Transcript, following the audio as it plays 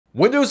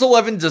Windows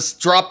 11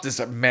 just dropped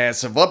this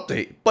massive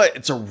update, but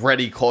it's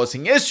already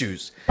causing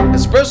issues,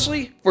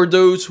 especially for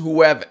those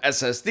who have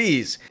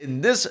SSDs. In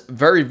this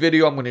very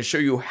video, I'm going to show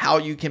you how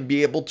you can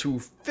be able to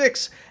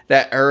fix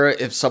that error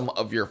if some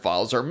of your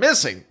files are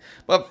missing.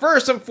 But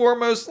first and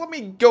foremost, let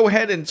me go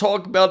ahead and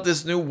talk about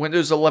this new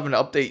Windows 11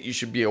 update you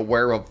should be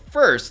aware of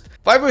first.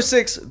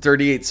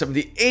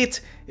 5063878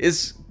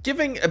 is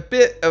giving a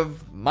bit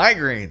of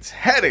migraines,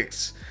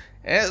 headaches,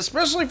 and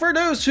especially for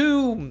those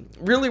who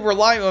really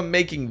rely on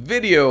making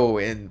video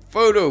and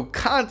photo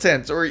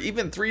content, or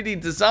even 3D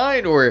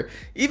design, or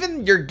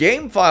even your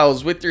game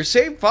files with your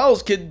saved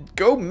files could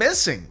go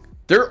missing.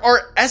 There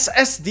are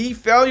SSD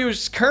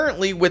failures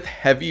currently with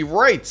heavy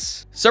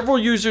writes. Several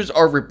users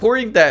are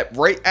reporting that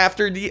right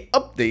after the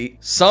update,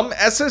 some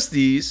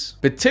SSDs,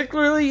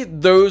 particularly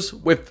those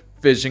with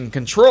Phison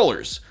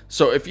controllers.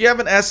 So if you have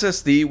an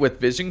SSD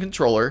with Phison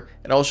controller,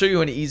 and I'll show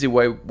you an easy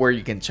way where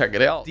you can check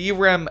it out,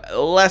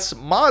 DRAM-less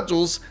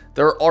modules,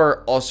 there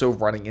are also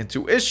running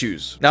into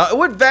issues. Now, it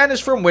would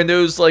vanish from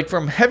Windows, like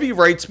from heavy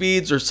write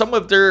speeds or some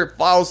of their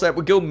files that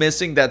would go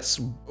missing that's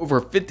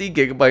over 50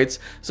 gigabytes.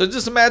 So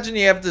just imagine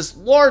you have this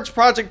large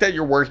project that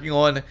you're working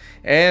on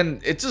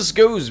and it just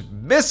goes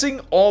missing,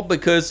 all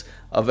because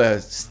of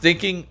a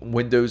stinking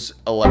Windows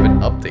 11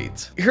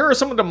 update. Here are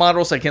some of the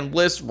models I can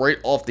list right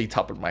off the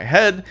top of my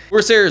head.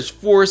 Corsair's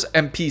Force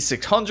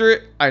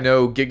MP600. I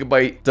know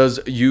Gigabyte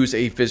does use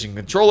a Phison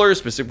controller,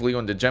 specifically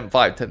on the Gen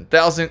 5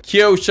 10000.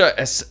 Kyocera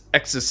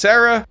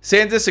Xacera,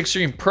 SanDisk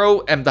Extreme Pro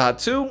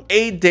M.2,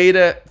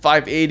 ADATA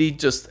 580,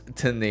 just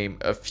to name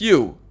a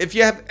few. If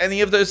you have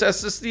any of those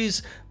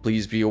SSDs,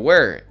 please be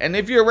aware. And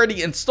if you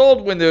already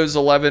installed Windows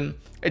 11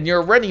 and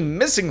you're already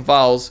missing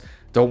files,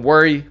 don't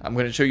worry, I'm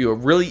going to show you a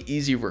really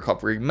easy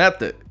recovery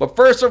method. But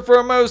first and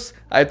foremost,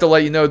 I have to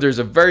let you know there's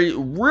a very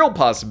real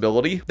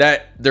possibility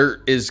that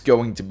there is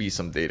going to be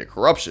some data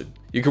corruption.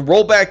 You can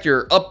roll back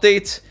your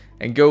updates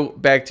and go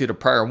back to the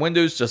prior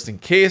Windows just in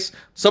case.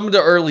 Some of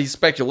the early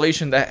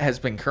speculation that has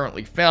been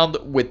currently found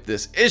with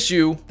this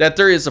issue, that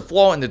there is a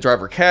flaw in the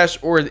driver cache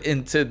or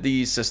into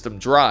the system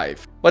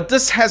drive. But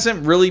this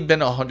hasn't really been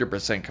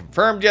 100%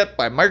 confirmed yet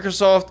by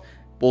Microsoft.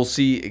 We'll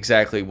see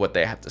exactly what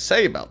they have to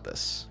say about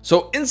this.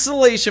 So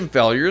installation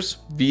failures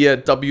via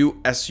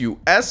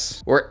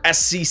WMUS or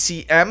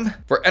SCCM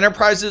for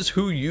enterprises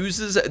who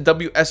uses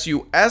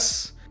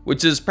WMUS,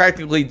 which is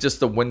practically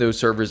just the Windows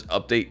server's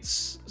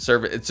updates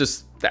server. It's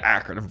just the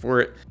acronym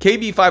for it.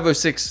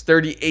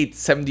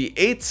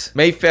 KB5063878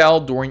 may fail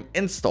during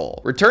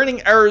install,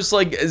 returning errors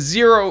like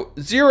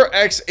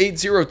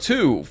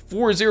 0x802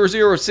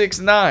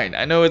 40069.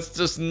 I know it's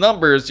just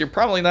numbers. You're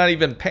probably not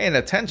even paying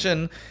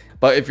attention.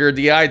 But if you're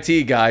the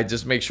IT guy,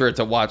 just make sure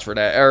to watch for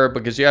that error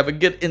because you have a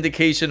good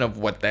indication of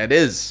what that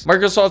is.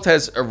 Microsoft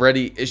has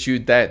already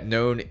issued that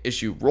known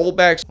issue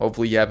rollbacks.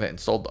 Hopefully you haven't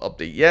installed the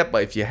update yet,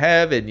 but if you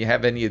have and you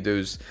have any of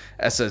those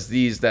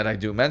SSDs that I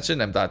do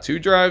mention,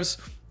 M.2 drives,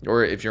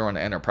 or if you're on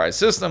an enterprise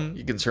system,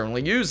 you can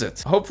certainly use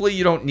it. Hopefully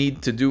you don't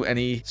need to do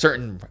any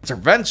certain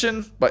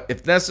intervention, but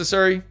if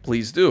necessary,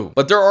 please do.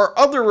 But there are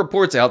other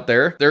reports out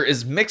there. There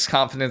is mixed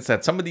confidence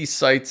that some of these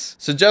sites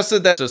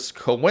suggested that just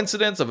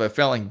coincidence of a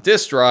failing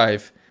disk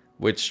drive,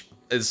 which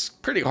is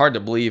pretty hard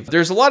to believe.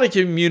 There's a lot of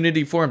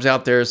community forums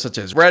out there, such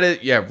as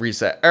Reddit. You have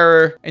reset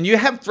error, and you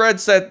have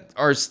threads that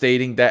are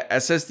stating that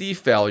SSD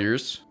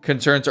failures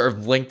concerns are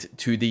linked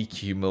to the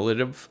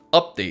cumulative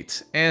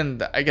updates.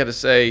 And I gotta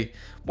say,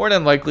 more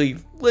than likely,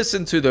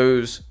 listen to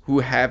those who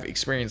have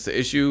experienced the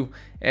issue,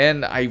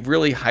 and I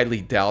really highly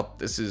doubt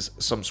this is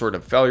some sort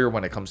of failure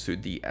when it comes to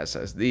the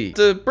SSD.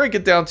 To break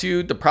it down to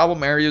you, the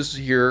problem areas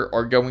here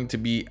are going to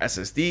be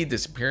SSD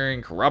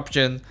disappearing,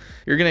 corruption.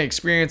 You're going to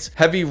experience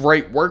heavy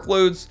write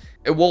workloads.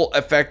 It will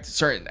affect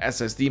certain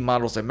SSD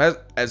models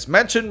as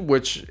mentioned,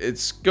 which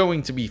it's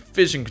going to be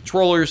Phison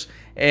controllers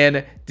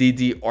and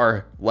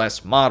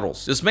DDR-less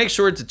models. Just make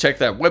sure to check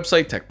that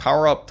website, Tech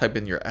Power Up, type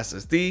in your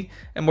SSD,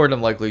 and more than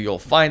likely you'll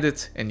find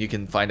it, and you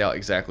can find out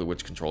exactly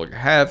which controller you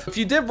have. If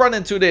you did run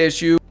into the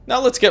issue, now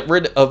let's get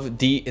rid of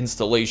the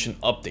installation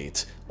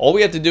update. All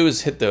we have to do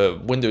is hit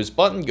the Windows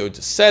button, go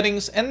to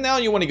settings, and now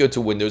you want to go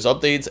to Windows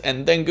updates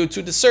and then go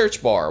to the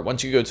search bar.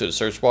 Once you go to the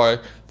search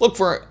bar, look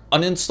for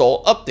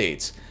uninstall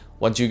updates.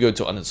 Once you go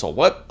to uninstall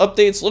what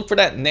updates, look for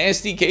that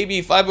nasty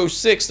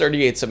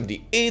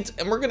KB5063878,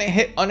 and we're going to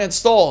hit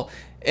uninstall.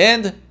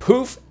 And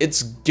poof,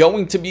 it's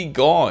going to be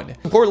gone.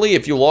 Importantly,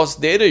 if you lost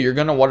data, you're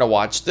going to want to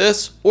watch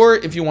this, or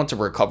if you want to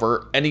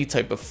recover any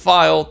type of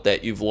file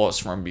that you've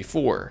lost from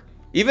before.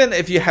 Even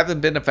if you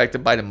haven't been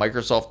affected by the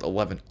Microsoft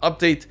 11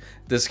 update,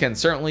 this can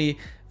certainly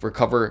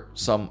recover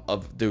some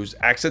of those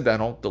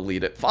accidental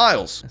deleted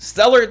files.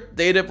 Stellar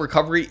Data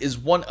Recovery is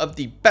one of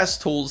the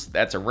best tools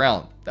that's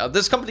around. Now,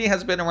 this company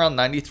has been around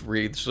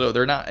 93, so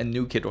they're not a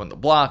new kid on the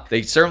block.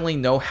 They certainly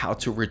know how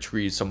to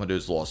retrieve some of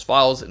those lost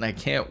files, and I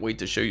can't wait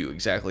to show you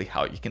exactly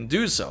how you can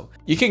do so.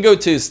 You can go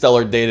to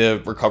Stellar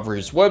Data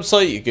Recovery's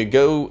website. You could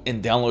go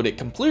and download it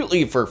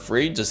completely for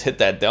free. Just hit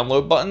that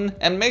download button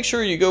and make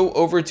sure you go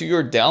over to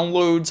your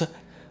downloads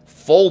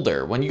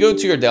folder. When you go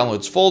to your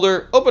downloads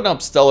folder, open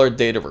up Stellar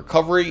Data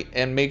Recovery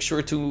and make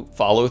sure to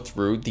follow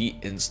through the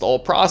install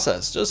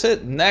process. Just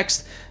hit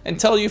next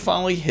until you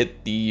finally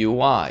hit the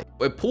UI.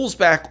 It pulls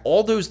back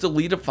all those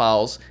deleted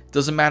files.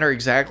 Doesn't matter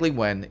exactly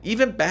when,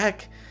 even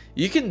back,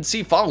 you can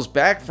see files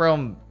back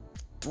from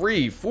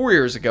 3-4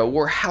 years ago,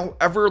 or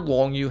however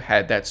long you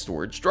had that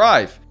storage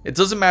drive. It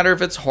doesn't matter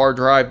if it's hard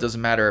drive, doesn't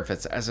matter if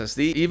it's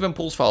SSD, even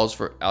pulls files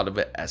out of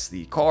an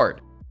SD card.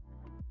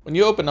 When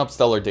you open up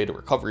Stellar Data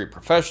Recovery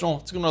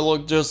Professional, it's going to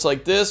look just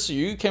like this.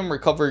 You can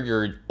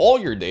recover all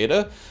your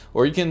data,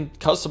 or you can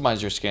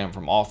customize your scan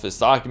from Office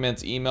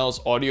documents, emails,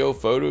 audio,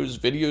 photos,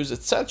 videos,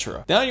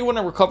 etc. Now you want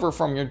to recover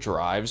from your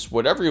drives,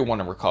 whatever you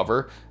want to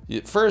recover.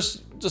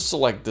 First, just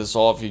select this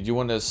off. You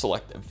want to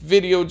select a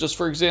video, just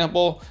for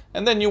example,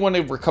 and then you want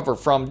to recover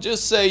from,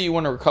 just say you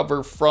want to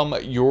recover from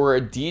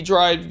your D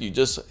drive. You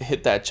just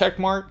hit that check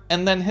mark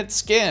and then hit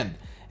scan.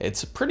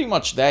 It's pretty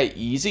much that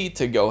easy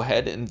to go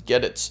ahead and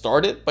get it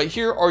started. But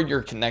here are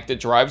your connected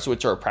drives,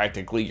 which are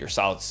practically your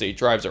solid state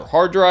drives or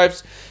hard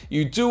drives.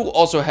 You do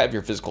also have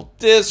your physical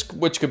disk,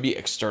 which could be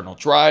external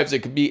drives. It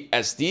could be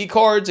SD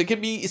cards. It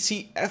could be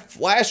CF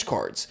flash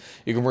cards.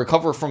 You can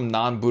recover from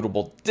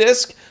non-bootable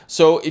disk.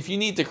 So if you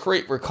need to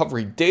create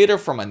recovery data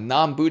from a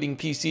non-booting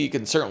PC, you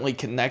can certainly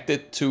connect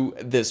it to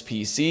this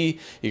PC.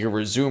 You can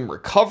resume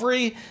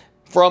recovery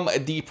from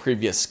the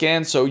previous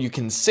scan, so you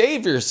can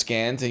save your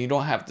scans and you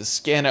don't have to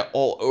scan it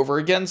all over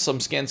again. Some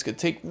scans could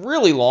take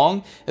really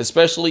long,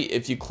 especially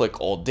if you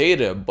click all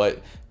data,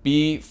 but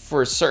be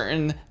for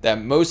certain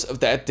that most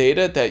of that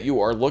data that you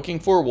are looking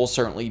for will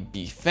certainly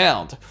be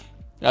found.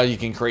 Now you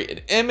can create an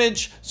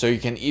image, so you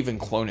can even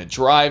clone a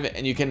drive,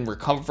 and you can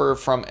recover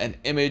from an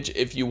image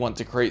if you want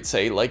to create,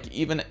 say, like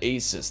even a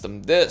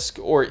system disk,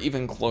 or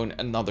even clone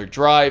another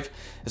drive,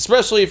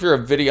 especially if you're a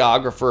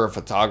videographer or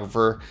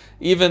photographer.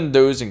 Even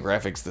those in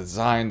graphics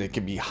design, that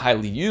can be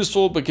highly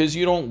useful because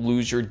you don't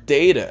lose your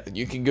data.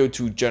 You can go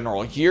to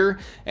general here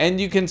and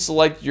you can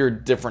select your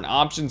different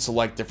options,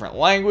 select different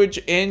language,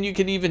 and you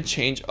can even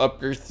change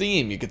up your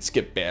theme. You can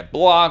skip bad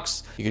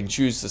blocks. You can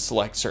choose to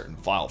select certain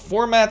file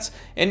formats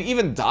and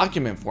even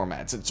document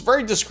formats. It's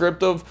very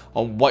descriptive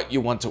on what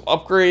you want to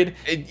upgrade.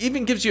 It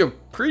even gives you a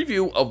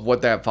preview of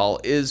what that file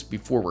is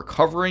before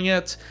recovering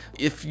it.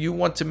 If you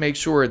want to make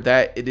sure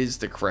that it is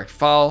the correct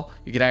file,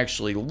 you can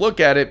actually look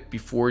at it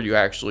before you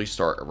actually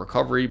start a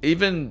recovery. It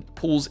even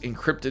pulls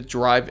encrypted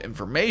drive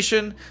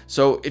information.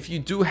 So if you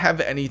do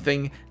have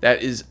anything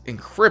that is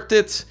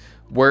encrypted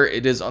where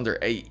it is under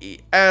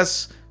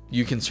AES,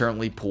 you can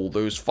certainly pull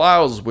those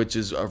files, which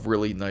is a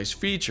really nice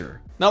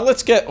feature. Now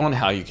let's get on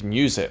how you can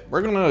use it.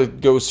 We're gonna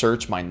go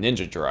search my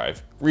Ninja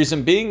drive.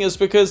 Reason being is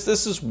because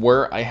this is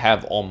where I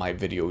have all my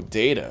video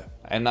data,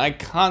 and I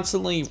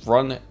constantly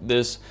run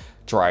this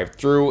drive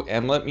through,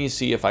 and let me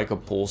see if I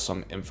could pull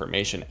some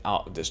information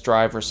out of this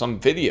drive or some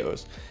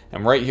videos.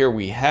 And right here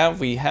we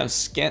have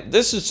scan.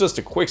 This is just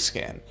a quick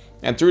scan.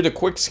 And through the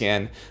quick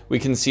scan, we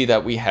can see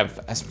that we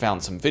have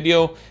found some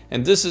video,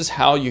 and this is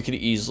how you can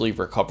easily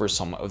recover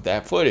some of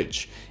that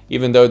footage.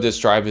 Even though this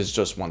drive is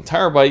just 1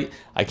 terabyte,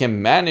 I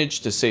can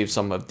manage to save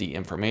some of the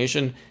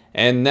information.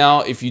 And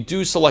now if you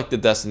do select the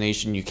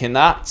destination, you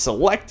cannot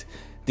select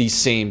the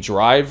same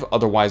drive,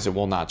 otherwise it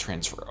will not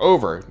transfer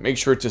over. Make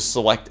sure to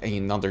select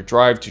another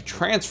drive to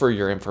transfer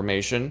your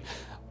information,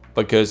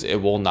 because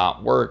it will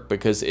not work,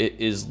 because it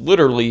is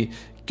literally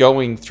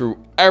going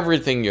through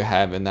everything you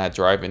have in that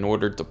drive in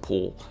order to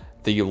pull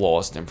the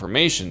lost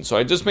information. So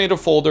I just made a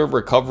folder,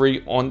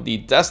 recovery, on the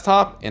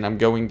desktop, and I'm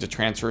going to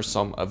transfer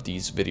some of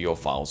these video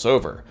files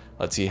over.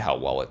 Let's see how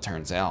well it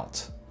turns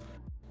out.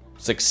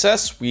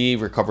 Success, we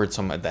recovered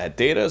some of that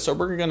data, so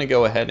we're going to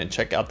go ahead and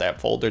check out that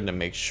folder to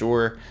make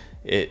sure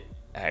it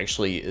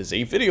actually is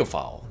a video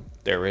file.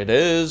 There it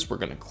is. We're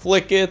going to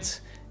click it,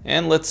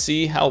 and let's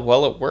see how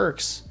well it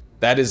works.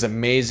 That is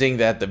amazing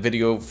that the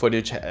video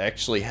footage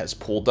actually has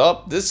pulled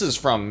up. This is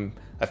from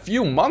a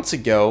few months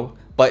ago,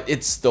 but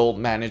it still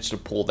managed to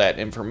pull that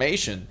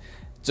information,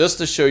 just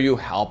to show you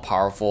how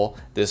powerful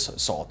this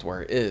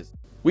software is.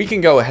 We can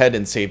go ahead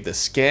and save the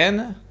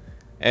scan.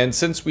 And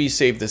since we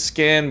saved the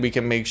scan, we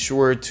can make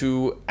sure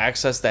to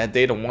access that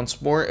data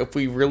once more if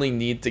we really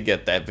need to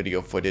get that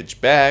video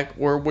footage back,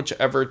 or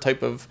whichever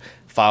type of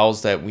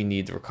files that we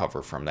need to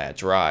recover from that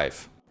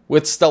drive.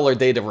 With Stellar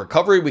Data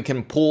Recovery, we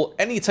can pull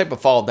any type of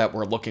file that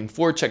we're looking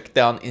for. Check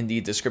down in the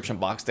description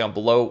box down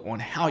below on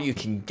how you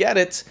can get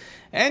it.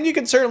 And you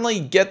can certainly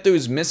get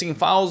those missing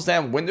files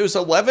that Windows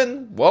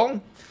 11,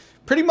 well,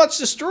 pretty much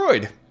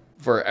destroyed.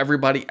 For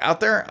everybody out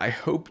there, I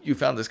hope you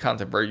found this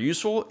content very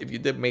useful. If you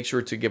did, make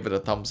sure to give it a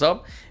thumbs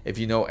up. If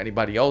you know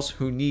anybody else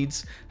who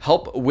needs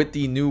help with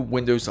the new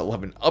Windows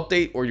 11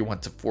 update, or you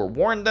want to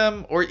forewarn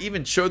them, or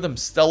even show them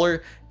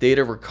Stellar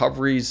Data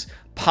Recovery's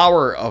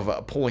power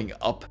of pulling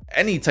up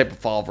any type of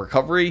file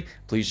recovery,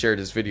 please share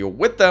this video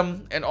with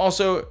them. And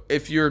also,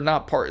 if you're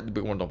not part of the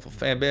Big Wonderful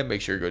fan band,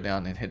 make sure you go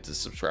down and hit the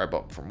subscribe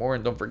button for more,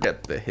 and don't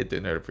forget to hit the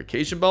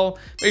notification bell.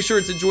 Make sure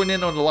to join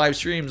in on the live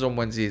streams on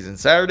Wednesdays and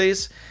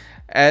Saturdays,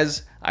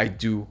 as I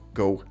do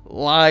go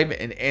live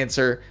and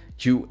answer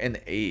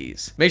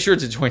Q&As. Make sure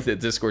to join the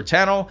Discord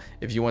channel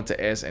if you want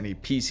to ask any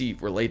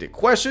PC related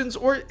questions,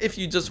 or if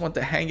you just want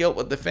to hang out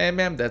with the fan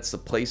bam, that's the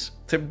place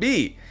to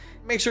be.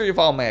 Make sure you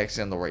follow my X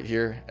handle right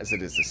here, as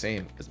it is the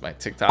same as my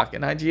TikTok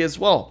and IG as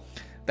well.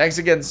 Thanks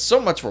again so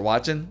much for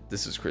watching.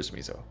 This is Chris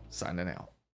Mizo, signing out.